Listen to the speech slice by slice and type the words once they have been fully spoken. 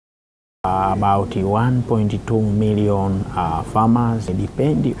About 1.2 million farmers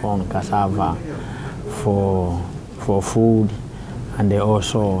depend on cassava for food and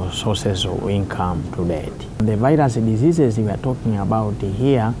also sources of income to date. The virus diseases we are talking about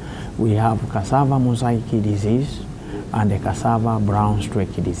here, we have cassava mosaic disease and the cassava brown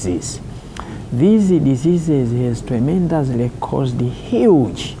streak disease. These diseases has tremendously caused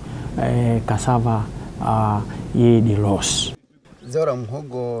huge cassava yield loss. Zao la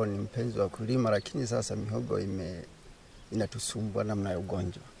mhogo ni mpenzi wa kulima, lakini sasa mihogo inatusumbua namna ya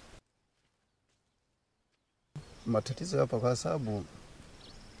ugonjwa. Matatizo hapa kwa sababu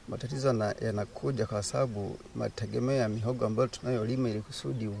matatizo yanakuja kwa sababu mategemeo ya mihogo ambayo tunayolima ili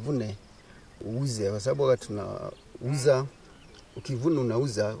kusudi uvune uuze, kwa sababu wakati tunauza ukivuna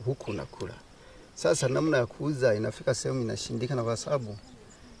unauza huku unakula. Sasa namna ya kuuza inafika sehemu inashindikana kwa sababu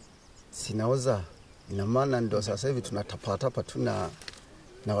sinaoza. Ina maana ndio sasa hivi tunatapatapa tuna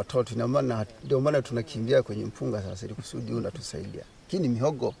na watoto, ina maana ndio maana tunakimbia kwenye mpunga sasa ili kusudi unatusaidia. Lakini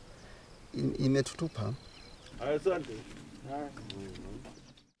mihogo imetutupa. Asante.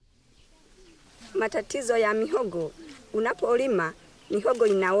 Matatizo ya mihogo, unapolima mihogo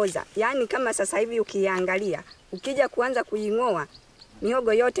inaoza. Yaani kama sasa hivi ukiangalia, ukija kuanza kuing'oa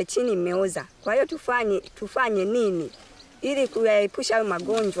mihogo yote chini imeoza. Kwa hiyo tufanye nini ili kuyaepusha hayo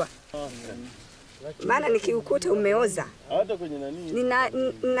magonjwa? Maana nikiukuta umeoza,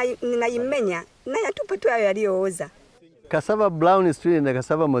 ninaimenya na yatupa tu hayo yaliyooza. Cassava brown streak and the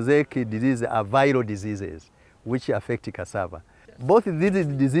cassava mosaic disease are viral diseases which affect cassava. Both these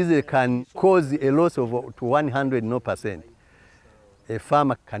diseases can cause a loss of to 100%. A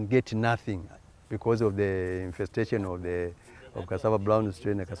farmer can get nothing because of the infestation of cassava brown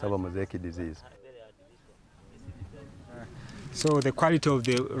streak and cassava mosaic disease. So the quality of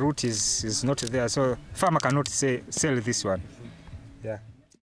the root is not there, so farmer cannot sell this one. Yeah.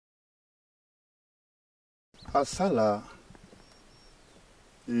 Hasara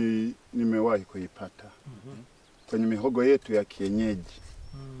nimewahi kuipata kwenye mihogo yetu ya kienyeji.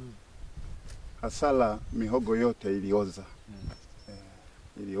 Hasara mihogo yote ilioza.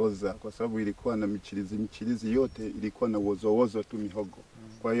 Ilioza kwa sababu ilikuwa na michirizi yote ilikuwa na uozo tu mihogo.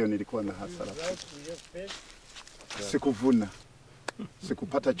 Kwa hiyo nilikuwa na hasara. Sikuvuna,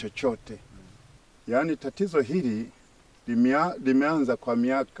 sikupata chochote. Yaani tatizo hili limeanza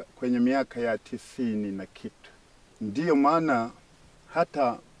kwenye miaka ya 90 na kitu. Ndiyo maana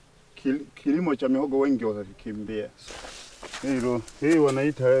hata kilimo cha mihogo wengi wakakimbia. Hii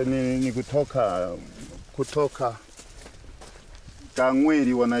wanaita ni kutoka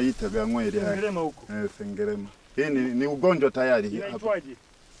gangweli, wanaita gangweli. Sengerema huko. Sengerema. Hii ni ugonjwa tayari hapa.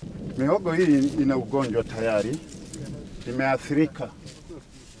 Mihogo hii ina ugonjwa tayari. Imeathirika.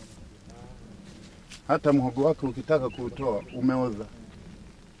 Hata mhogo wako ukitaka kuutoa umeoza.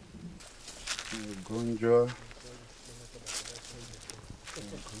 Ugonjwa.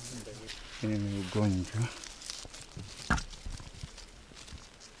 Ni ugonjwa.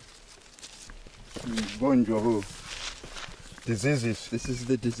 Ugonjwa huu. Diseases. This is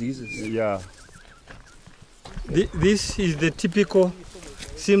the diseases. Yeah. This is the typical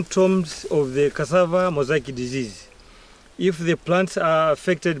symptoms of the cassava mosaic disease. If the plants are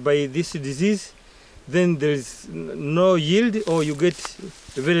affected by this disease, then there is no yield or you get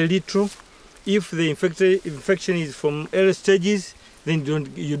very little. If the infection is from early stages, then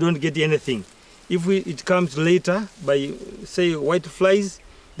you don't get anything. If it comes later by, say, white flies,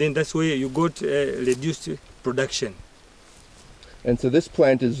 then that's where you got reduced production. And so this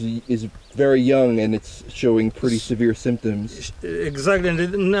plant is very young and it's showing pretty severe symptoms. Exactly,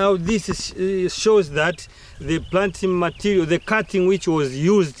 and now this shows that the planting material, the cutting which was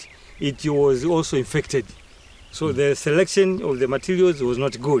used, it was also infected. So the selection of the materials was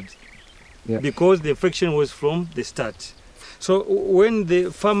not good, because the infection was from the start. So when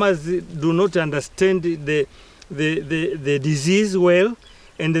the farmers do not understand the disease well,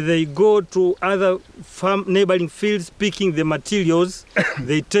 and they go to other neighboring fields picking the materials,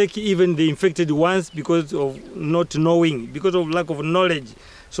 they take even the infected ones because of not knowing, because of lack of knowledge.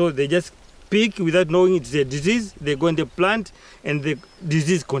 So they just pick without knowing it's a disease, they go in the plant and the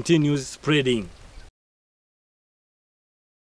disease continues spreading.